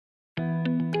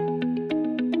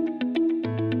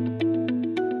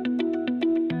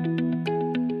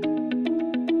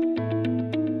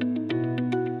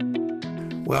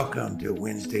Welcome to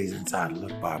Wednesday's Inside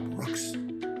Look by Brooks.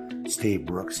 Steve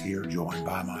Brooks here, joined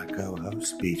by my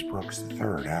co-host, Beach Brooks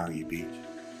III. How are you, Beach?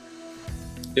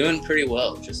 Doing pretty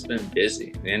well. Just been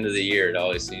busy. At the end of the year, it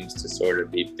always seems to sort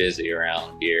of be busy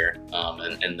around here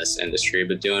in this industry,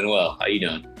 but doing well. How you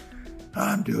doing?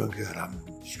 I'm doing good. I'm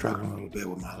struggling a little bit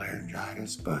with my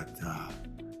laryngitis, but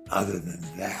other than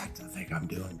that, I think I'm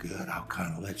doing good. I'll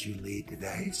kind of let you lead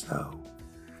today, so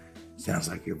sounds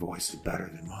like your voice is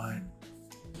better than mine.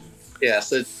 Yeah,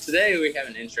 so today we have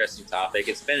an interesting topic.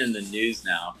 It's been in the news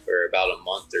now for about a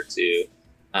month or two.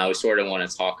 We sort of want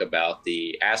to talk about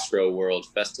the Astroworld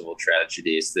Festival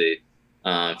tragedies.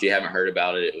 If you haven't heard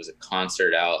about it, it was a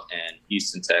concert out in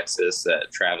Houston, Texas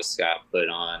that Travis Scott put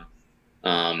on.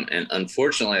 And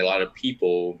unfortunately, a lot of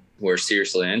people were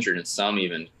seriously injured and some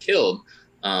even killed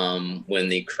when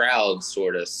the crowd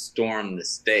sort of stormed the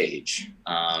stage.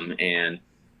 And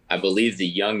I believe the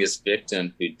youngest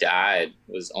victim who died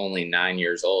was only 9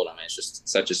 years old. I mean, it's just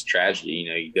such a tragedy. You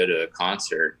know, you go to a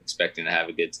concert expecting to have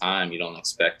a good time. You don't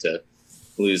expect to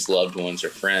lose loved ones or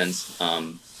friends.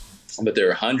 But there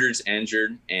were hundreds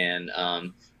injured, and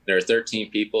there are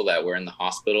 13 people that were in the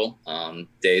hospital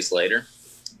days later.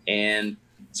 And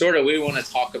sort of we want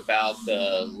to talk about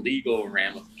the legal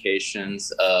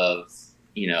ramifications of,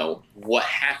 you know, what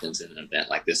happens in an event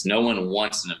like this. No one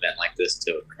wants an event like this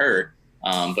to occur.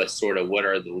 But sort of what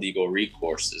are the legal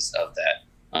recourses of that?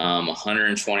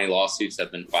 120 lawsuits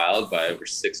have been filed by over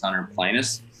 600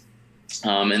 plaintiffs.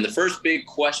 And the first big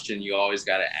question you always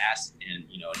got to ask in,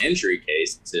 an injury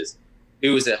case is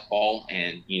who was at fault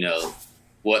and,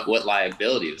 what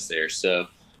liability was there. So,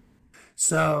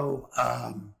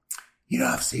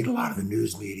 I've seen a lot of the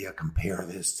news media compare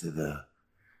this to the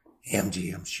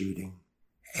MGM shooting,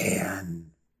 and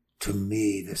to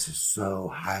me, this is so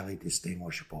highly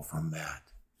distinguishable from that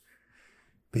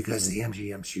because the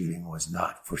MGM shooting was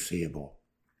not foreseeable.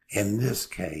 In this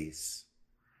case,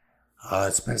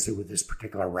 especially with this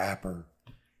particular rapper,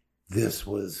 this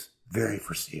was very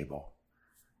foreseeable.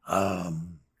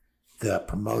 The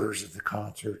promoters of the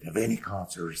concert, of any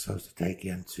concert, are supposed to take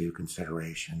into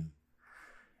consideration,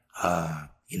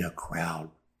 crowd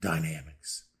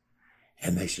dynamics.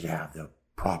 And they should have the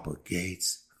proper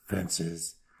gates,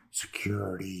 fences,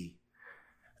 security,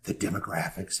 the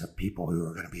demographics of people who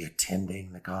are going to be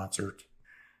attending the concert,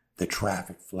 the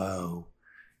traffic flow,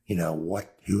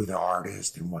 who the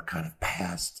artist and what kind of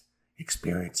past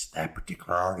experience that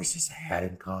particular artist has had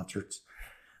in concerts.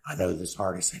 I know this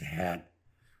artist had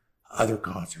other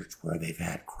concerts where they've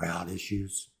had crowd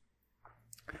issues.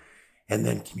 And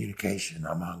then communication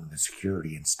among the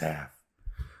security and staff.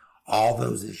 All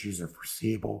those issues are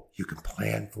foreseeable. You can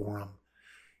plan for them.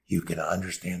 You can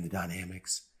understand the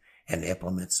dynamics and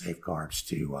implement safeguards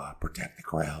to protect the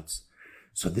crowds.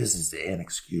 So this is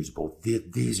inexcusable.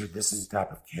 This is the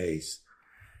type of case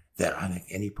that I think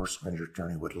any personal injury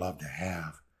attorney would love to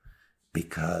have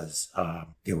because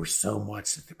there was so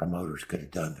much that the promoters could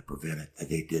have done to prevent it that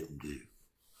they didn't do.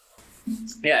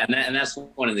 Yeah, and that's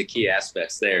one of the key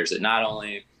aspects there is that not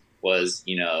only was,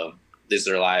 there's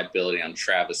their liability on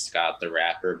Travis Scott, the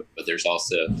rapper, but there's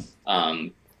also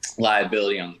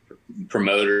liability on the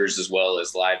promoters as well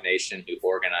as Live Nation who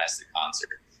organized the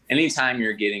concert. Anytime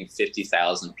you're getting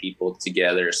 50,000 people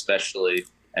together, especially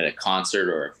at a concert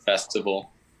or a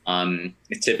festival,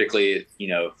 typically,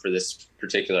 for this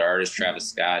particular artist, Travis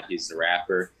Scott, he's the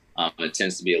rapper. It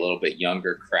tends to be a little bit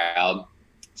younger crowd.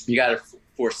 You got to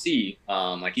foresee,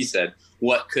 like you said,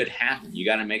 what could happen. You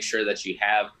got to make sure that you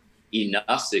have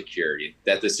enough security,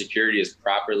 that the security is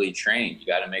properly trained. You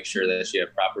got to make sure that you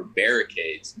have proper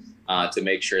barricades to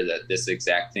make sure that this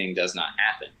exact thing does not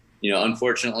happen.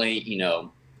 Unfortunately,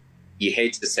 you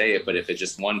hate to say it, but if it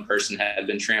just one person had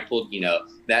been trampled,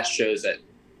 that shows that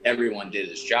everyone did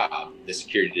his job. The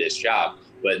security did his job.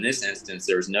 But in this instance,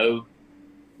 there was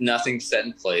nothing set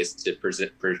in place to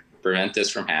prevent this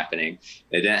from happening.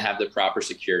 They didn't have the proper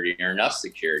security or enough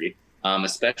security,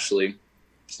 especially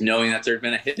knowing that there had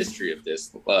been a history of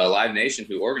this. Live Nation,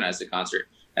 who organized the concert,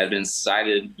 had been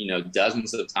cited,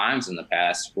 dozens of times in the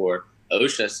past for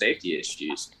OSHA safety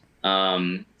issues.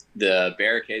 The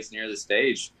barricades near the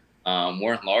stage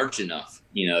weren't large enough,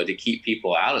 to keep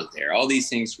people out of there. All these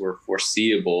things were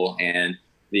foreseeable, and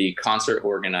the concert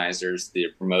organizers, the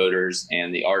promoters,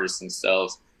 and the artists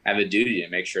themselves have a duty to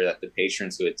make sure that the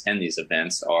patrons who attend these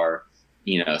events are,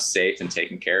 safe and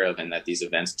taken care of, and that these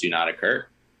events do not occur.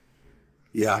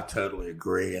 Yeah, I totally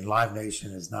agree. And Live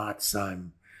Nation is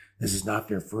this is not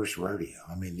their first rodeo.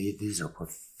 I mean, these are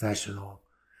professional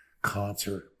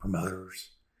concert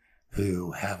promoters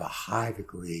who have a high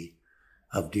degree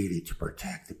of duty to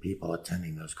protect the people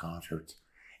attending those concerts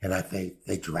And I think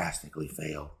they drastically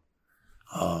failed.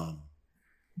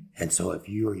 And so if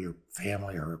you or your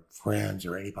family or friends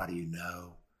or anybody you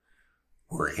know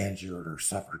were injured or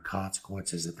suffered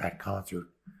consequences at that concert,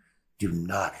 do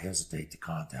not hesitate to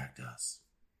contact us.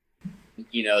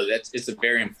 It's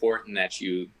very important that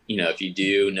if you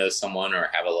do know someone or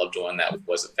have a loved one that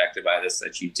was affected by this,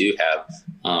 that you do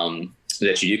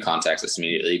contact us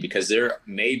immediately, because there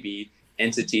may be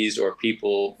entities or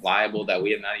people liable that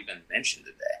we have not even mentioned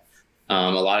today.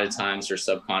 A lot of times there's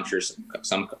some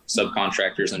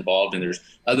subcontractors involved, and there's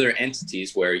other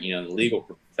entities where, in the legal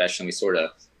profession, we sort of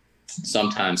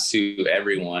sometimes sue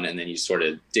everyone, and then you sort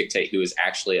of dictate who is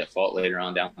actually at fault later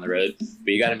on down the road. But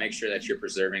you got to make sure that you're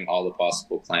preserving all the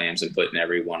possible claims and putting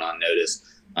everyone on notice,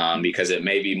 because it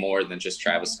may be more than just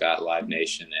Travis Scott, Live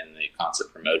Nation, and the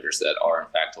concert promoters that are in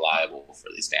fact liable for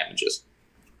these damages.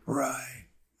 Right.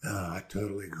 No, I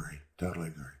totally agree.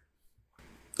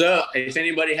 So if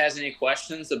anybody has any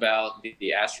questions about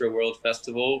the Astroworld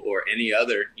Festival or any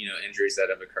other, injuries that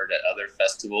have occurred at other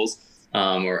festivals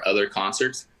or other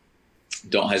concerts,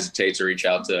 don't hesitate to reach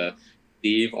out to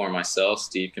Steve or myself.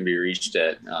 Steve can be reached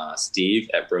at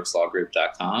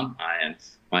steve@brookslawgroup.com. And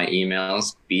my email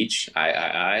is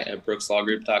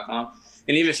beach@brookslawgroup.com.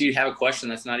 And even if you have a question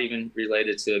that's not even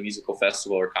related to a musical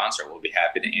festival or concert, we'll be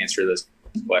happy to answer those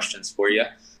questions for you.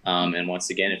 And once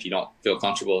again, if you don't feel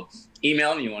comfortable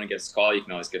emailing and you want to give us a call, you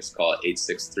can always give us a call at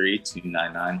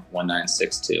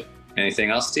 863-299-1962. Anything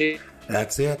else, Steve?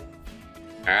 That's it.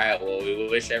 All right. Well, we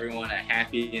wish everyone a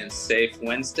happy and safe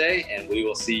Wednesday, and we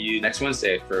will see you next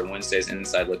Wednesday for Wednesday's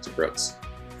Inside Look to Brooks.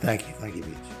 Thank you,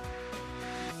 Beach.